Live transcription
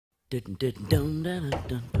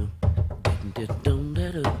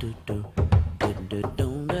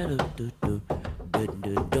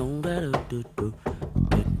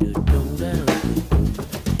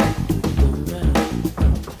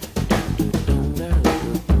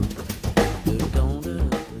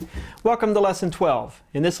Welcome to Lesson 12.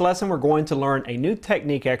 In this lesson we're going to learn a new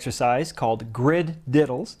technique exercise called grid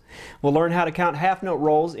diddles. We'll learn how to count half note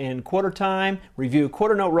rolls in quarter time, review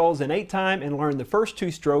quarter note rolls in 8 time, and learn the first 2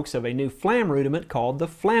 strokes of a new flam rudiment called the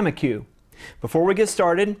flamacue. Before we get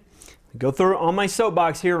started, go through on my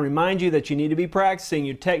soapbox here and remind you that you need to be practicing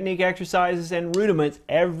your technique exercises and rudiments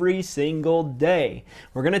every single day.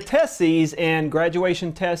 We're going to test these in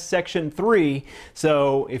graduation test section 3,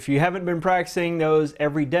 so if you haven't been practicing those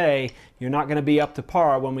every day, you're not going to be up to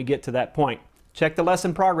par when we get to that point. Check the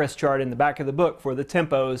lesson progress chart in the back of the book for the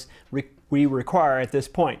tempos we require at this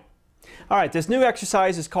point. Alright, this new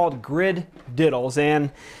exercise is called grid diddles,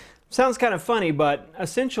 and sounds kind of funny, but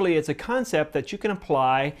essentially it's a concept that you can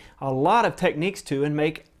apply a lot of techniques to and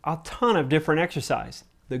make a ton of different exercise.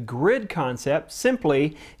 The grid concept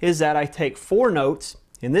simply is that I take 4 notes,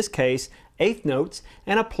 in this case 8th notes,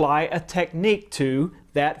 and apply a technique to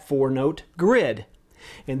that 4-note grid.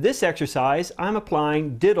 In this exercise I'm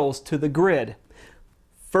applying diddles to the grid.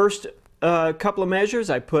 First couple of measures,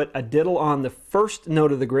 I put a diddle on the first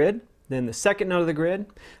note of the grid, then the second note of the grid.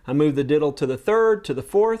 I move the diddle to the 3rd, to the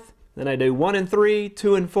 4th, then I do 1 and 3,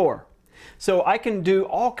 2 and 4. So I can do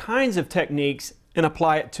all kinds of techniques and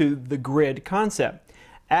apply it to the grid concept.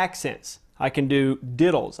 Accents, I can do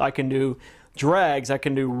diddles, I can do drags, I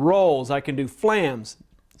can do rolls, I can do flams.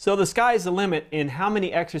 So the sky's the limit in how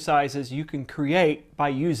many exercises you can create by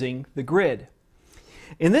using the grid.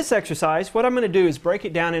 In this exercise, what I'm going to do is break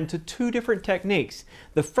it down into 2 different techniques.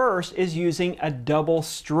 The first is using a double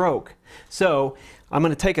stroke. So I'm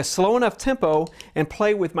going to take a slow enough tempo and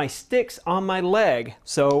play with my sticks on my leg.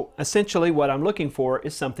 So essentially what I'm looking for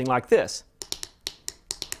is something like this.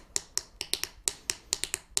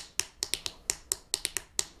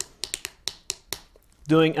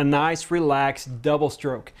 Doing a nice relaxed double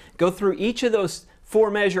stroke. Go through each of those 4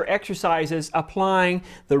 measure exercises applying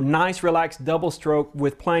the nice relaxed double stroke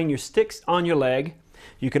with playing your sticks on your leg.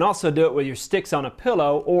 You can also do it with your sticks on a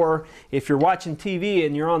pillow, or if you're watching TV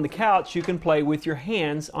and you're on the couch, you can play with your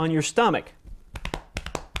hands on your stomach.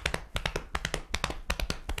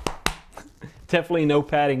 Definitely no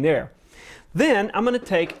padding there. Then I'm going to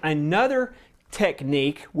take another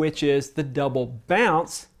technique, which is the double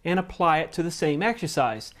bounce, and apply it to the same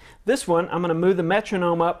exercise. This one I'm going to move the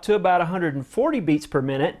metronome up to about 140 beats per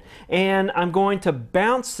minute, and I'm going to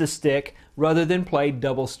bounce the stick rather than play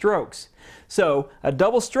double strokes. So a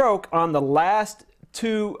double stroke on the last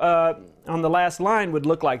line would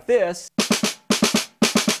look like this,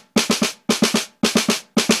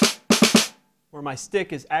 where my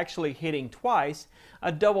stick is actually hitting twice.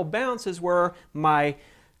 A double bounce is where my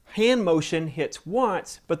hand motion hits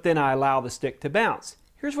once, but then I allow the stick to bounce.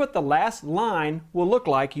 Here's what the last line will look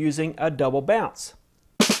like using a double bounce.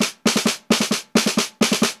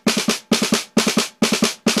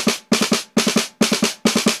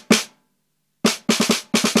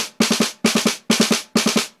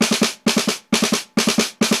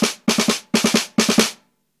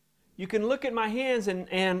 You can look at my hands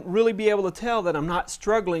and really be able to tell that I'm not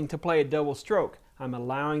struggling to play a double stroke. I'm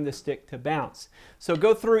allowing the stick to bounce. So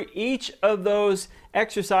go through each of those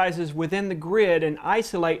exercises within the grid and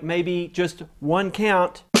isolate maybe just 1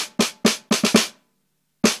 count.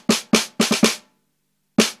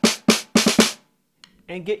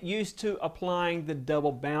 And get used to applying the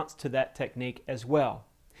double bounce to that technique as well.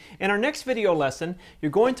 In our next video lesson,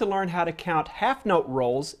 you're going to learn how to count half note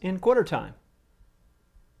rolls in quarter time.